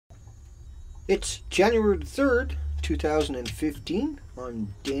It's January the 3rd, 2015.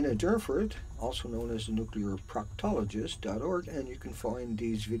 I'm Dana Durford, also known as the nuclearproctologist.org, and you can find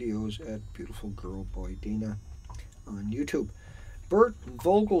these videos at Beautiful Girl by Dana on YouTube. Bert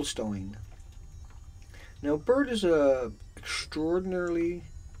Vogelstein. Now, Bert is a extraordinarily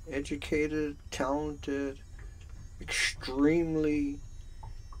educated, talented, extremely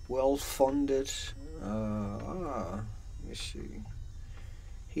well-funded, let me see.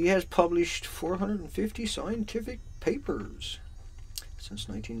 He has published 450 scientific papers since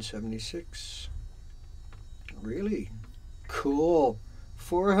 1976. Really? Cool.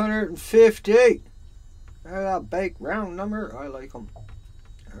 450. A big round number. I like them.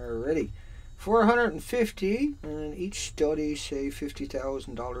 Alrighty. 450, and each study, say,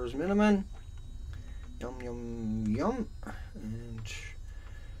 $50,000 minimum. Yum, yum, yum. And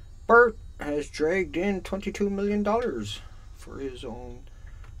Bert has dragged in $22 million for his own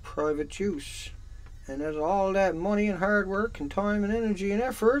private use, and as all that money and hard work and time and energy and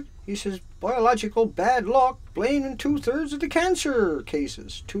effort, he says biological bad luck blaming 2/3 of the cancer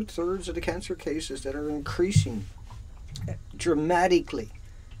cases. 2/3 of the cancer cases that are increasing dramatically,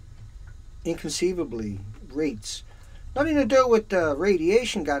 inconceivably rates. Nothing to do with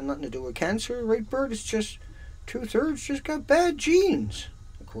radiation, got nothing to do with cancer, right, Bert? It's just 2/3 just got bad genes,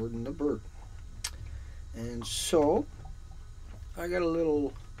 according to Bert. And so I got a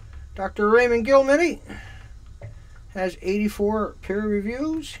little. Dr. Raymond Gilmedy has 84 peer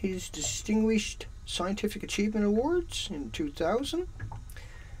reviews. He's distinguished scientific achievement awards in 2000,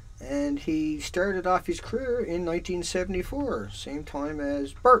 and he started off his career in 1974, same time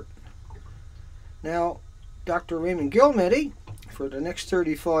as Bert. Now, Dr. Raymond Gilmedy, for the next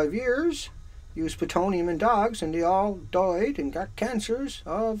 35 years, used plutonium in dogs, and they all died and got cancers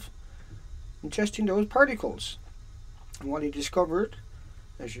of ingesting those particles. And what he discovered,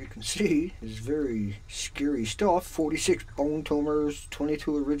 as you can see, is very scary stuff. 46 bone tumors,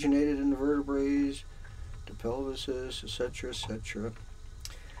 22 originated in the vertebrae, the pelvises, etc., etc.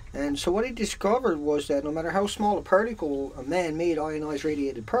 And so what he discovered was that no matter how small a particle, a man-made ionized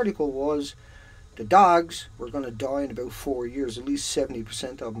radiated particle was, the dogs were going to die in about 4 years, at least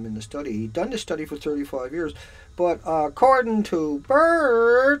 70% of them in the study. He'd done this study for 35 years, but according to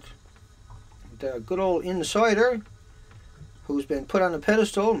Bert, the good old insider, who's been put on a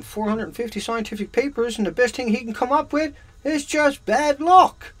pedestal in 450 scientific papers, and the best thing he can come up with is just bad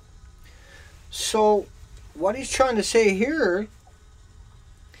luck. So what he's trying to say here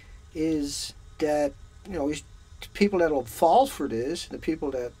is that, you know, he's people that will fall for this, the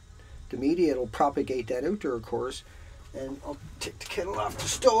people that the media will propagate that out there, of course. And I'll take the kettle off the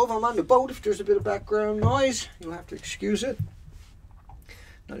stove. I'm on the boat. If there's a bit of background noise, you'll have to excuse it.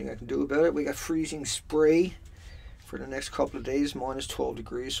 Nothing I can do about it. We got freezing spray for the next couple of days, minus 12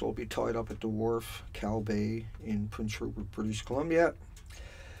 degrees, so I'll be tied up at the wharf, Cow Bay in Prince Rupert, British Columbia.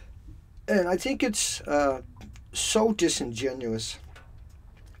 And I think it's so disingenuous.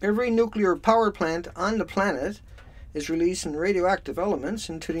 Every nuclear power plant on the planet is releasing radioactive elements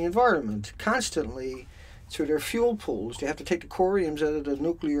into the environment constantly through their fuel pools. They have to take the coriums out of the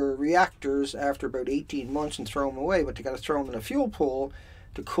nuclear reactors after about 18 months and throw them away, but they got to throw them in a fuel pool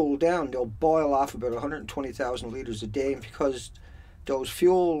to cool down. They'll boil off about 120,000 liters a day, and because those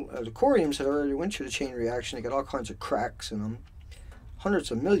fuel, the coriums that already went through the chain reaction, they got all kinds of cracks in them,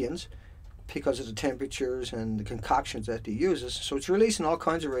 hundreds of millions, because of the temperatures and the concoctions that they use. So it's releasing all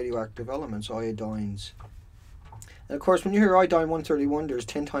kinds of radioactive elements, iodines. And of course, when you hear iodine-131, there's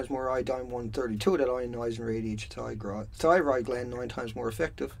 10 times more iodine-132 that ionize and radiates your thyroid gland, 9 times more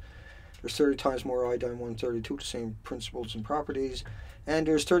effective. There's 30 times more iodine-132, the same principles and properties. And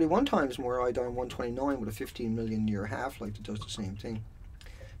there's 31 times more iodine-129 with a 15 million year half-life that does the same thing.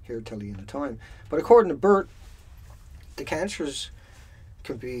 Here, I'll tell you in a time. But according to Bert, the cancers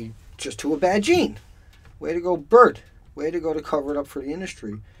can be just to a bad gene. Way to go, Bert. Way to go to cover it up for the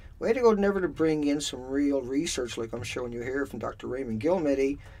industry. Way to go never to bring in some real research like I'm showing you here from Dr. Raymond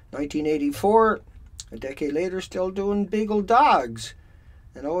Gilmedy, 1984. A decade later, still doing beagle dogs.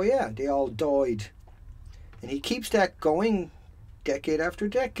 And oh yeah, they all died. And he keeps that going decade after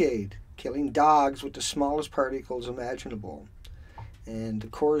decade, killing dogs with the smallest particles imaginable. And of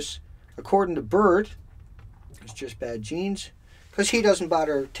course, according to Bert, it's just bad genes, because he doesn't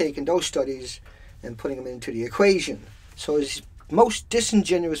bother taking those studies and putting them into the equation. So he's the most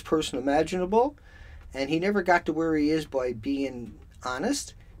disingenuous person imaginable, and he never got to where he is by being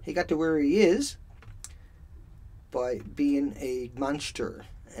honest. He got to where he is by being a monster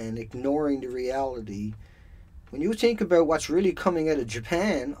and ignoring the reality. When you think about what's really coming out of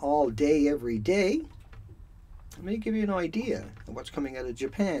Japan all day, every day, let me give you an idea of what's coming out of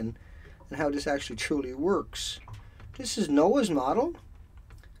Japan and how this actually truly works. This is Noah's model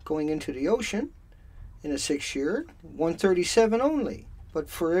going into the ocean in a 6-year, 137 only. But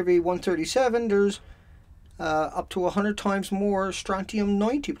for every 137, there's up to 100 times more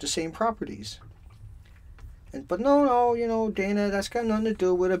strontium-90 with the same properties. But no, you know, Dana, that's got nothing to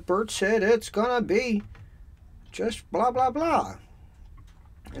do with it. Bert said it's gonna be just blah, blah, blah.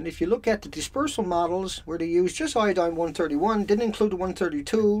 And if you look at the dispersal models where they use just iodine 131, didn't include the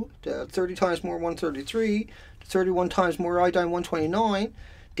 132, the 30 times more 133, the 31 times more iodine 129,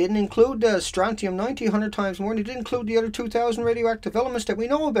 didn't include the strontium 90, 100 times more, and it didn't include the other 2,000 radioactive elements that we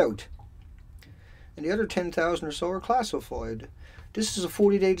know about. And the other 10,000 or so are classified. This is a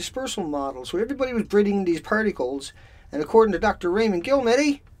 40-day dispersal model, so everybody was breeding these particles, and according to Dr. Raymond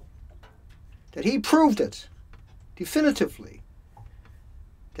Gilmedy, that he proved it definitively,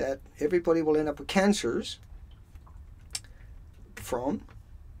 that everybody will end up with cancers from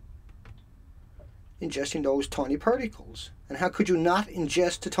ingesting those tiny particles. And how could you not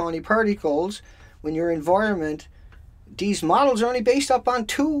ingest the tiny particles when your environment, these models are only based up on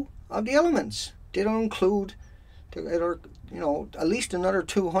 2 of the elements. They don't include, you know, at least another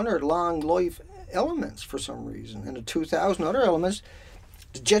 200 long life elements for some reason. And the 2,000 other elements,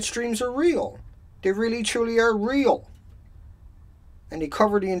 the jet streams are real. They really truly are real. And they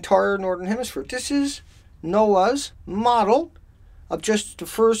cover the entire northern hemisphere. This is Noah's model of just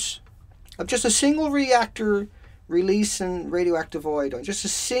a single reactor releasing radioactive iodine. Just a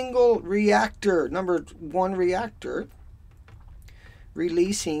single reactor, number 1 reactor,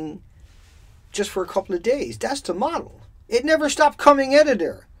 releasing just for a couple of days. That's the model. It never stopped coming out of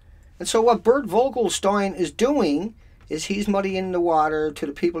there. And so what Bert Vogelstein is doing is he's muddying the water to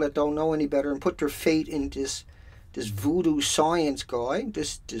the people that don't know any better and put their fate in this voodoo science guy,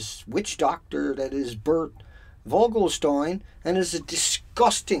 this witch doctor that is Bert Vogelstein, and is a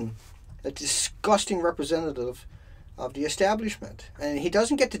disgusting representative of the establishment. And he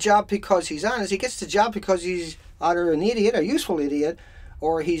doesn't get the job because he's honest. He gets the job because he's either an idiot, a useful idiot,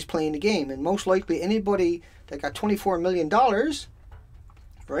 or he's playing the game. And most likely anybody that got $24 million,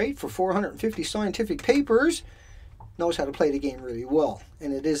 right, for 450 scientific papers knows how to play the game really well.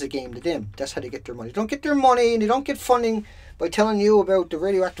 And it is a game to them. That's how they get their money. They don't get their money and they don't get funding by telling you about the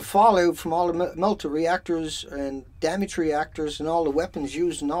radioactive fallout from all the melted reactors and damaged reactors and all the weapons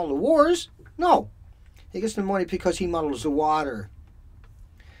used in all the wars. No. He gets the money because he models the water.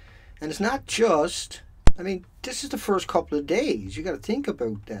 And it's not just, I mean, this is the first couple of days. You got to think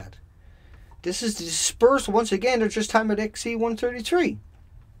about that. This is the dispersal. Once again, they're just talking about XC133.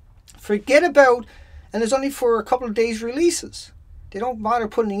 Forget about, and it's only for a couple of days releases. They don't bother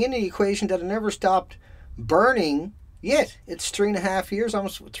putting in the equation that it never stopped burning yet. It's 3.5 years,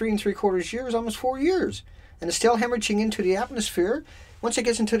 almost 3 3/4 years, almost 4 years. And it's still hemorrhaging into the atmosphere. Once it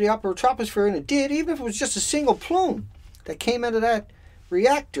gets into the upper troposphere, and it did, even if it was just a single plume that came out of that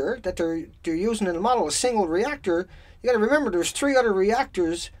reactor that they're using in the model, a single reactor, you got to remember there's 3 other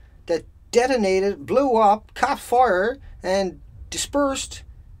reactors that detonated, blew up, caught fire, and dispersed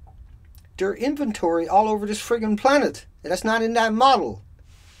their inventory all over this friggin' planet. And that's not in that model.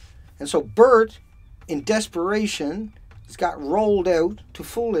 And so Bert, in desperation, has got rolled out to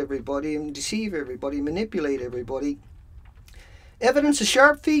fool everybody and deceive everybody, manipulate everybody. Evidence of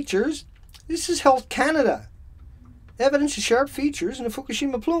sharp features. This is Health Canada. Evidence of sharp features in the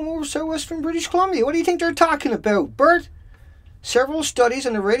Fukushima plume over southwestern British Columbia. What do you think they're talking about, Bert? Several studies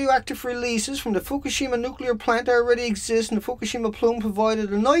on the radioactive releases from the Fukushima nuclear plant that already exist, and the Fukushima plume provided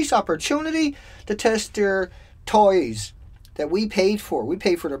a nice opportunity to test their toys that we paid for. We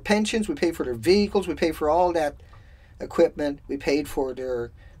paid for their pensions, we paid for their vehicles, we paid for all that equipment, we paid for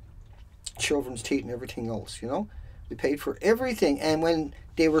their children's teeth and everything else, you know. We paid for everything, and when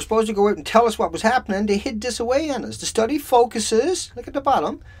they were supposed to go out and tell us what was happening, they hid this away on us. The study focuses, look at the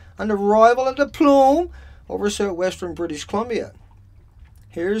bottom, on the arrival of the plume over southwestern British Columbia.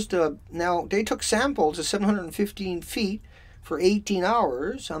 Here's the, now they took samples of 715 feet for 18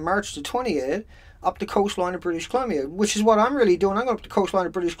 hours on March the 20th up the coastline of British Columbia, which is what I'm really doing. I'm going up the coastline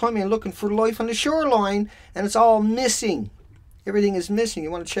of British Columbia and looking for life on the shoreline, and it's all missing. Everything is missing.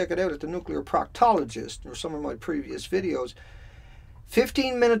 You want to check it out at the Nuclear Proctologist or some of my previous videos.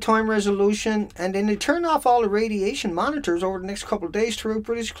 15-minute time resolution, and then they turned off all the radiation monitors over the next couple of days throughout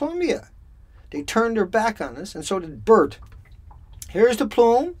British Columbia. They turned their back on us, and so did Bert. Here's the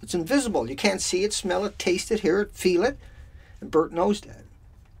plume. It's invisible. You can't see it, smell it, taste it, hear it, feel it, and Bert knows that.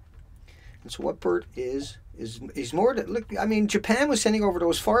 And so what Bert is more than, look, I mean, Japan was sending over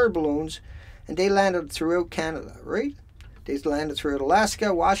those fire balloons, and they landed throughout Canada, right? They landed throughout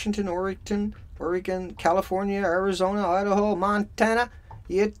Alaska, Washington, Oregon, California, Arizona, Idaho, Montana,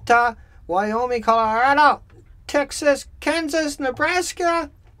 Utah, Wyoming, Colorado, Texas, Kansas,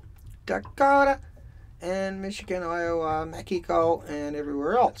 Nebraska, Dakota, and Michigan, Iowa, Mexico, and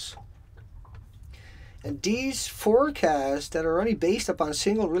everywhere else. And these forecasts that are only based upon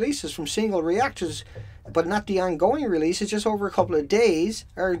single releases from single reactors, but not the ongoing releases, just over a couple of days,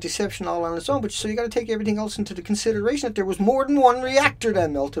 are a deception all on its own. But so you got to take everything else into the consideration that there was more than one reactor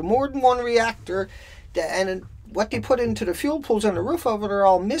that melted, more than one reactor, and what they put into the fuel pools on the roof of it are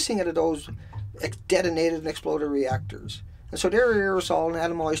all missing out of those detonated and exploded reactors. And so they're aerosol and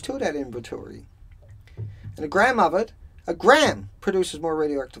atomized to that inventory. And a gram of it, a gram produces more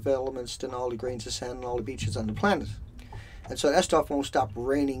radioactive elements than all the grains of sand and all the beaches on the planet. And so that stuff won't stop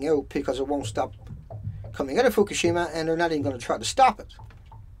raining out because it won't stop coming out of Fukushima, and they're not even going to try to stop it.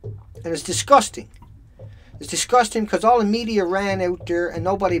 And it's disgusting. It's disgusting because all the media ran out there and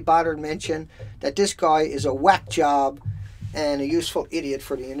nobody bothered mention that this guy is a whack job and a useful idiot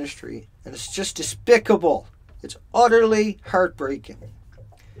for the industry. And it's just despicable. It's utterly heartbreaking.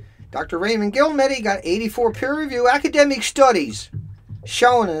 Dr. Raymond Gilmedy got 84 peer-reviewed academic studies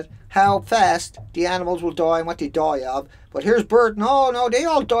showing it how fast the animals will die and what they die of. But here's Bert. No, they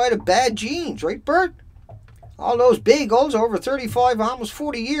all died of bad genes, right, Bert? All those beagles over 35, almost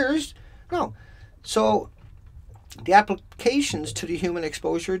 40 years. No. So the applications to the human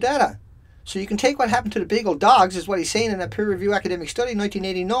exposure data. So you can take what happened to the beagle dogs, is what he's saying in that peer-reviewed academic study in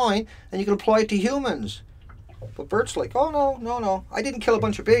 1989, and you can apply it to humans. But Bert's like, oh, no. I didn't kill a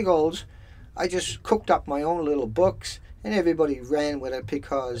bunch of beagles. I just cooked up my own little books, and everybody ran with it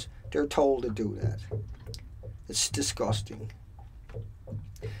because they're told to do that. It's disgusting.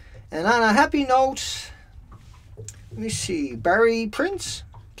 And on a happy note, let me see. Barry Prince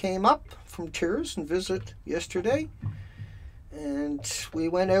came up from Tears and visit yesterday. And we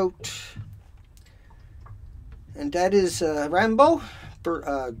went out. And that is Rambo.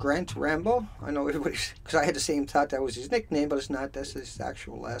 Grant Rambo. I know everybody's, because I had the same thought that was his nickname, but it's not. That's his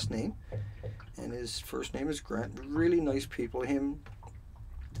actual last name. And his first name is Grant. Really nice people. Him,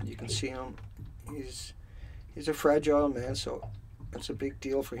 you can see him. He's a fragile man, so it's a big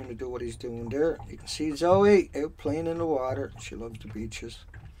deal for him to do what he's doing there. You can see Zoe out playing in the water. She loves the beaches.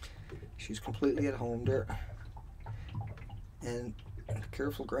 She's completely at home there. And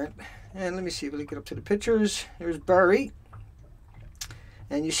careful, Grant. And let me see if we can get up to the pictures. There's Barry.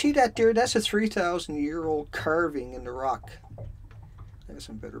 And you see that there? That's a 3,000-year-old carving in the rock. I got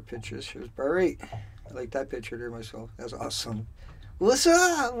some better pictures. Here's Barry. I like that picture there myself. That's awesome. What's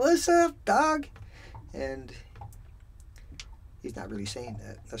up? What's up, dog? And he's not really saying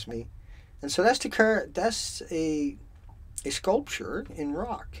that. That's me. And so that's that's a sculpture in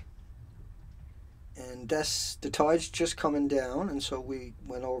rock. And that's the tide's just coming down, and so we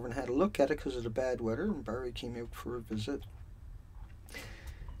went over and had a look at it because of the bad weather, and Barry came out for a visit.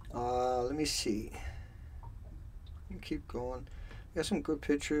 Let me see. Let me keep going. Got some good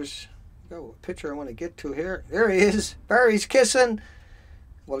pictures. Got a picture I want to get to here. There he is. Barry's kissing.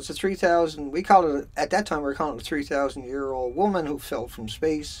 Well, it's a 3,000. We call it, at that time, we were calling it a 3,000-year-old woman who fell from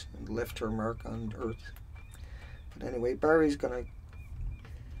space and left her mark on Earth. But anyway, Barry's going to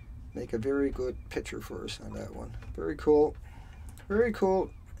make a very good picture for us on that one. Very cool. Very cool.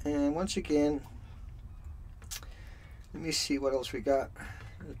 And once again, let me see what else we got.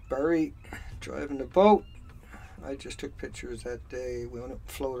 There's Barry driving the boat. I just took pictures that day. We went and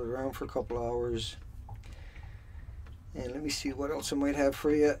floated around for a couple hours. And let me see what else I might have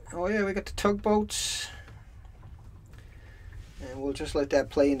for you. Oh yeah, we got the tugboats. And we'll just let that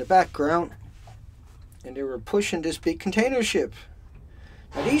play in the background. And they were pushing this big container ship.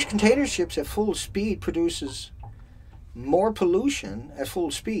 Now these container ships at full speed produces more pollution at full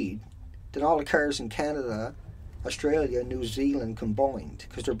speed than all the cars in Canada, Australia, and New Zealand combined.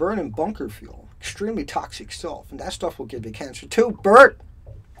 Because they're burning bunker fuel. Extremely toxic stuff. And that stuff will give you cancer too. Bert!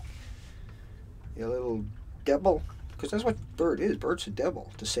 You little devil. Because that's what Bert is. Bert's a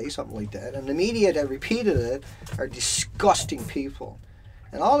devil to say something like that. And the media that repeated it are disgusting people.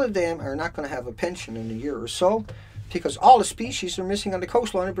 And all of them are not going to have a pension in a year or so. Because all the species are missing on the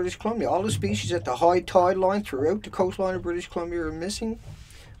coastline of British Columbia. All the species at the high tide line throughout the coastline of British Columbia are missing.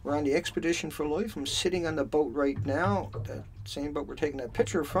 We're on the Expedition for Life. I'm sitting on the boat right now. That same boat we're taking that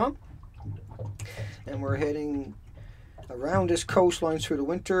picture from. And we're heading around this coastline through the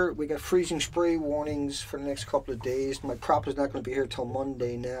winter. We got freezing spray warnings for the next couple of days. My prop is not going to be here till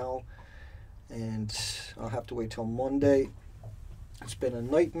Monday now. And I'll have to wait till Monday. It's been a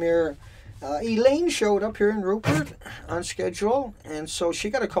nightmare. Elaine showed up here in Rupert on schedule, and so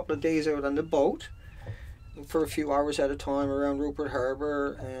she got a couple of days out on the boat for a few hours at a time around Rupert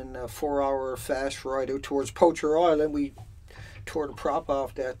Harbour, and a 4-hour fast ride out towards Poacher Island. We tore the prop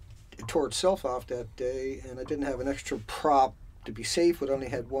off that tore itself off that day, and I didn't have an extra prop. To be safe, we only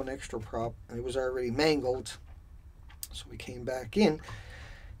had one extra prop, and it was already mangled. So we came back in,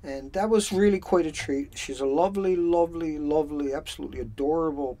 and that was really quite a treat. She's a lovely, lovely, lovely, absolutely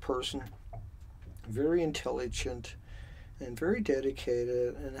adorable person. Very intelligent and very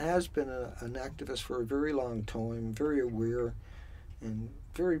dedicated, and has been an activist for a very long time, very aware and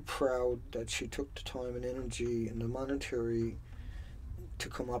very proud that she took the time and energy and the monetary to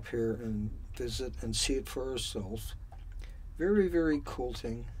come up here and visit and see it for herself. Very, very cool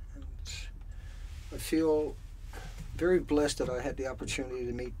thing. And I feel very blessed that I had the opportunity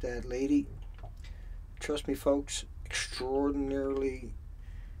to meet that lady. Trust me, folks, extraordinarily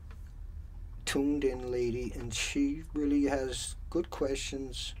tuned in lady, and she really has good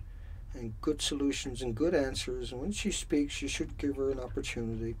questions and good solutions and good answers, and when she speaks you should give her an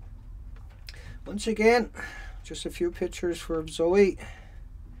opportunity. Once again, just a few pictures for Zoe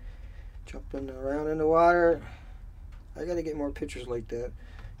jumping around in the water. I gotta get more pictures like that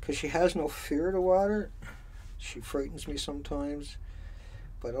because she has no fear of the water. She frightens me sometimes,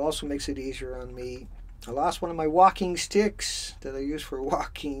 but it also makes it easier on me. I lost one of my walking sticks that I use for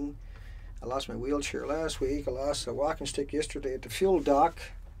walking. I lost my wheelchair last week. I lost a walking stick yesterday at the fuel dock.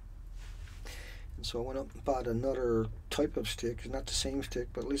 And so I went up and bought another type of stick. It's not the same stick,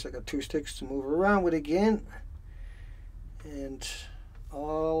 but at least I got 2 sticks to move around with again. And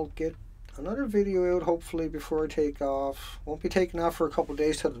I'll get another video out hopefully before I take off. Won't be taking off for a couple of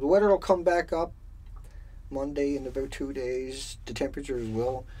days till the weather will come back up. Monday in about 2 days. The temperatures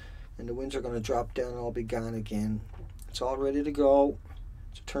will. And the winds are going to drop down and I'll be gone again. It's all ready to go.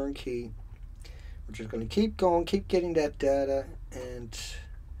 It's a turnkey. We're just going to keep going, keep getting that data, and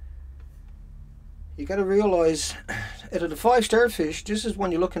you got to realize out of the 5 starfish, this is one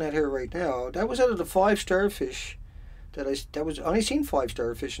you're looking at here right now. That was out of the 5 starfish that I only seen 5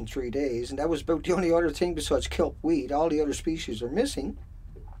 starfish in 3 days, and that was about the only other thing besides kelp weed. All the other species are missing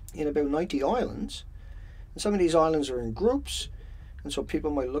in about 90 islands, and some of these islands are in groups. And so people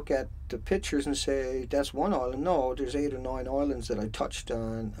might look at the pictures and say, that's one island. No, there's 8 or 9 islands that I touched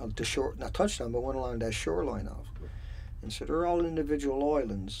on, the shore, not touched on, but went along that shoreline of. And so they're all individual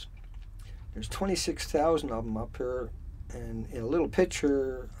islands. There's 26,000 of them up here. And in a little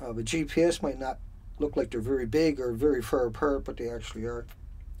picture of a GPS might not look like they're very big or very far apart, but they actually are.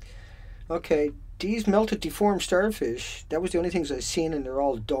 Okay, these melted deformed starfish, that was the only things I've seen, and they're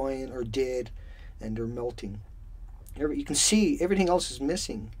all dying or dead, and they're melting. You can see everything else is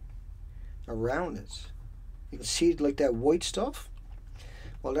missing around it. You can see like that white stuff.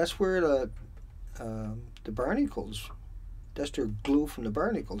 Well, that's where the barnacles, that's their glue from the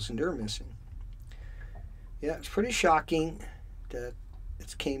barnacles, and they're missing. Yeah, it's pretty shocking that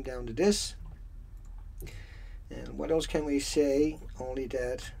it came down to this. And what else can we say? Only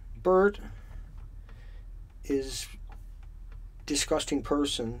that Bert is disgusting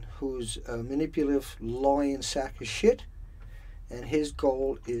person who's a manipulative, lying sack of shit, and his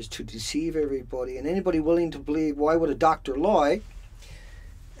goal is to deceive everybody and anybody willing to believe. Why would a doctor lie?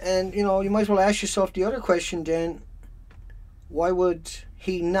 And you know, you might as well ask yourself the other question then, why would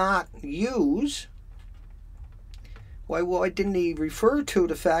he not use, why didn't he refer to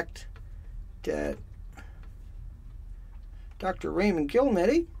the fact that Dr. Raymond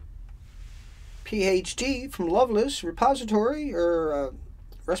Gilmedy, PhD from Loveless Repository or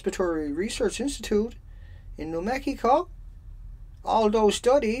Respiratory Research Institute in New Mexico, all those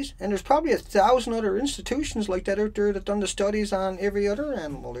studies, and there's probably 1,000 other institutions like that out there that done the studies on every other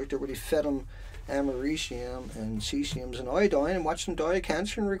animal out there where they fed them americium and cesiums and iodine and watched them die of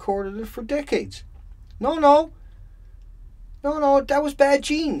cancer and recorded it for decades. No, that was bad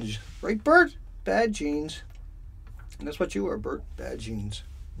genes, right, Bert? Bad genes. And that's what you are, Bert. Bad genes.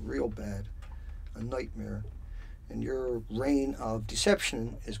 Real bad. A nightmare. And your reign of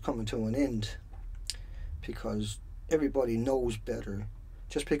deception is coming to an end because everybody knows better.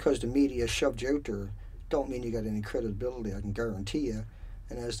 Just because the media shoved you out there don't mean you got any credibility, I can guarantee you.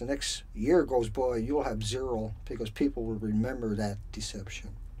 And as the next year goes by, you'll have 0 because people will remember that deception.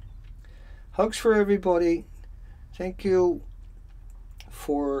 Hugs for everybody. Thank you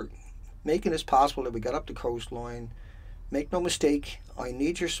for making this possible that we got up the coastline. Make no mistake, I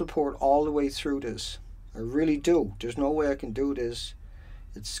need your support all the way through this. I really do. There's no way I can do this.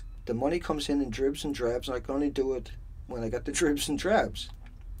 The money comes in dribs and drabs, and I can only do it when I got the dribs and drabs.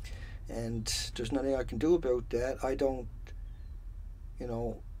 And there's nothing I can do about that. I don't,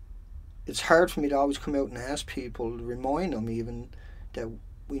 it's hard for me to always come out and ask people, to remind them even, that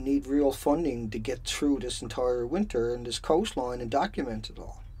we need real funding to get through this entire winter and this coastline and document it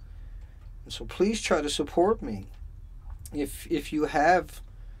all. And so please try to support me. If you have,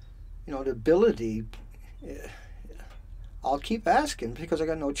 you know, the ability, I'll keep asking because I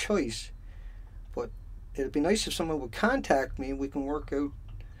got no choice. But it'd be nice if someone would contact me and we can work out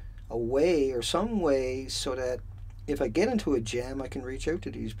a way or some way so that if I get into a jam, I can reach out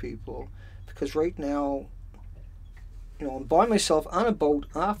to these people. Because right now, you know, I'm by myself on a boat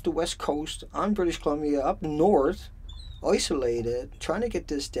off the west coast, on British Columbia, up north, isolated, trying to get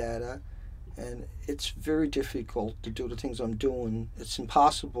this data, and it's very difficult to do the things I'm doing. It's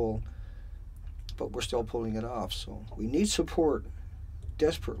impossible, but we're still pulling it off. So we need support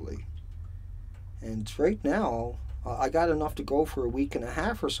desperately. And right now, I got enough to go for a week and a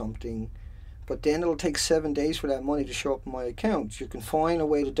half or something, but then it'll take 7 days for that money to show up in my account. You can find a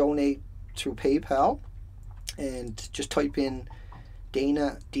way to donate through PayPal, and just type in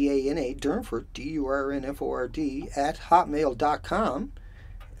Dana, D-A-N-A, Durnford, D-U-R-N-F-O-R-D, at hotmail.com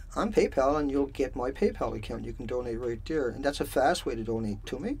on PayPal, and you'll get my PayPal account. You can donate right there, and that's a fast way to donate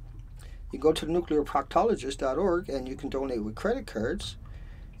to me. You go to nuclearproctologist.org, and you can donate with credit cards.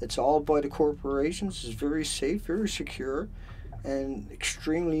 It's all by the corporations. It's very safe, very secure, and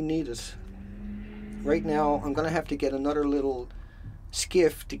extremely needed. Right now, I'm going to have to get another little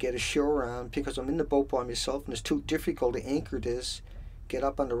skiff to get ashore on because I'm in the boat by myself and it's too difficult to anchor this, get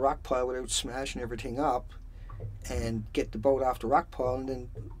up on the rock pile without smashing everything up, and get the boat off the rock pile and then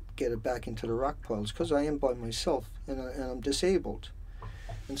get it back into the rock piles because I am by myself and I'm disabled.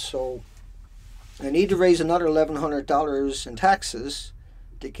 And so I need to raise another $1,100 in taxes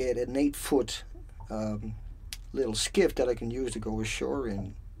to get an 8-foot little skiff that I can use to go ashore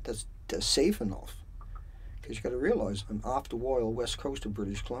in that's safe enough. Because you got to realize I'm off the wild west coast of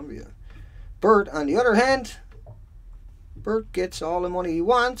British Columbia. Bert, on the other hand, Bert gets all the money he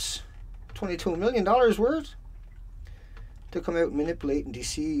wants, $22 million worth, to come out and manipulate and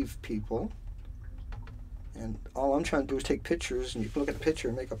deceive people. And all I'm trying to do is take pictures, and you can look at the picture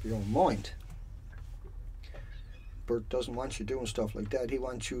and make up your own mind. Bert doesn't want you doing stuff like that. He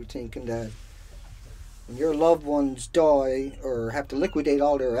wants you thinking that when your loved ones die or have to liquidate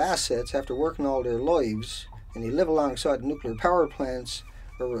all their assets after working all their lives, and they live alongside nuclear power plants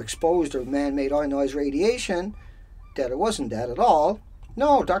or were exposed to man-made ionized radiation, that it wasn't that at all.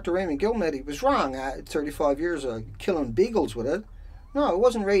 No, Dr. Raymond Gilmedy was wrong. 35 years of killing beagles with it. No, it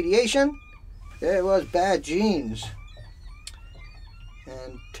wasn't radiation. It was bad genes.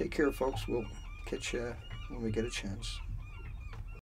 And take care, folks. We'll catch you when we get a chance.